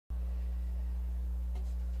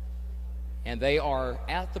And they are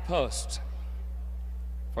at the post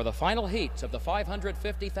for the final heat of the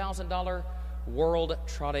 $550,000 World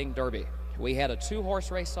Trotting Derby. We had a two-horse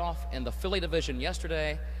race-off in the filly division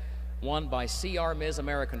yesterday, won by CR Ms.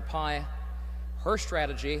 American Pie. Her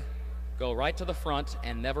strategy, go right to the front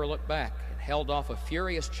and never look back. It held off a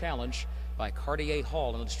furious challenge by Cartier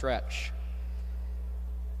Hall in the stretch.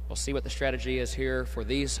 We'll see what the strategy is here for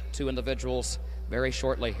these two individuals very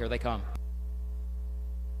shortly. Here they come.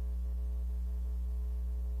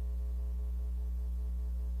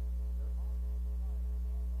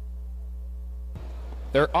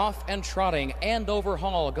 They're off and trotting. Andover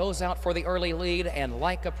Hall goes out for the early lead, and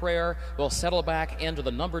Like a Prayer will settle back into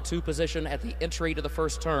the number 2 position at the entry to the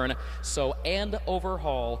first turn. So Andover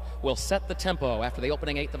Hall will set the tempo after the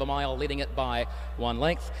opening eighth of a mile, leading it by 1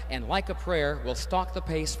 length. And Like a Prayer will stalk the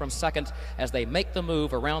pace from second as they make the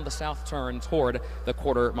move around the south turn toward the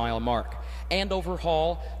quarter-mile mark. Andover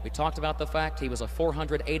Hall, we talked about the fact he was a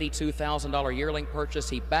 $482,000 yearling purchase.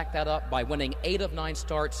 He backed that up by winning 8 of 9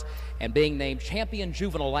 starts and being named champion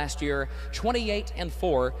juvenile last year,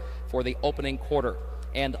 28-4 for the opening quarter.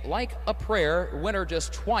 And Like a Prayer, winner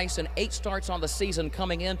just twice in 8 starts on the season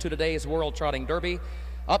coming into today's World Trotting Derby,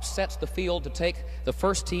 upsets the field to take the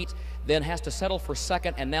first heat, then has to settle for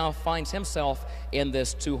second, and now finds himself in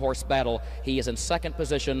this two-horse battle. He is in second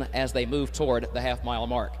position as they move toward the half-mile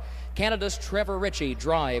mark. Canada's Trevor Ritchie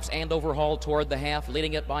drives Andover Hall toward the half,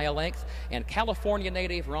 leading it by a length, and California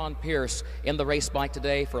native Ron Pierce in the race bike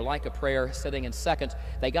today for Like a Prayer, sitting in second.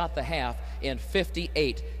 They got the half in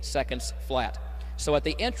 58 seconds flat. So at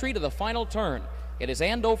the entry to the final turn, it is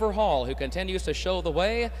Andover Hall who continues to show the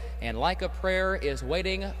way, and Like a Prayer is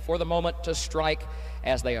waiting for the moment to strike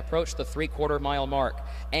as they approach the three-quarter-mile mark.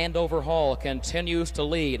 Andover Hall continues to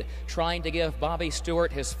lead, trying to give Bobby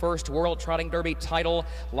Stewart his first World Trotting Derby title.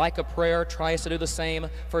 Like a Prayer tries to do the same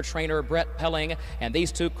for trainer Brett Pelling, and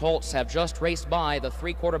these two colts have just raced by the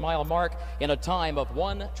three-quarter-mile mark in a time of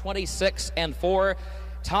 1:26.4.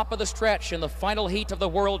 Top of the stretch in the final heat of the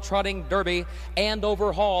World Trotting Derby.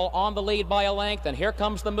 Andover Hall on the lead by a length, and here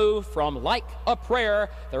comes the move from Like a Prayer.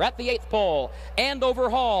 They're at the 8th pole.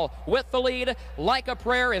 Andover Hall with the lead. Like a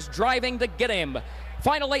Prayer is driving to get him.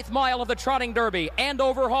 Final 8th mile of the Trotting Derby.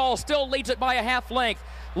 Andover Hall still leads it by a half length.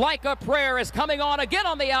 Like a Prayer is coming on again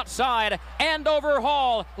on the outside. Andover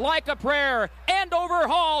Hall, Like a Prayer. Andover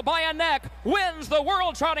Hall by a neck wins the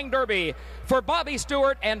World Trotting Derby for Bobby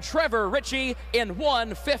Stewart and Trevor Ritchie in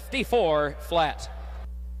 1:54 flat.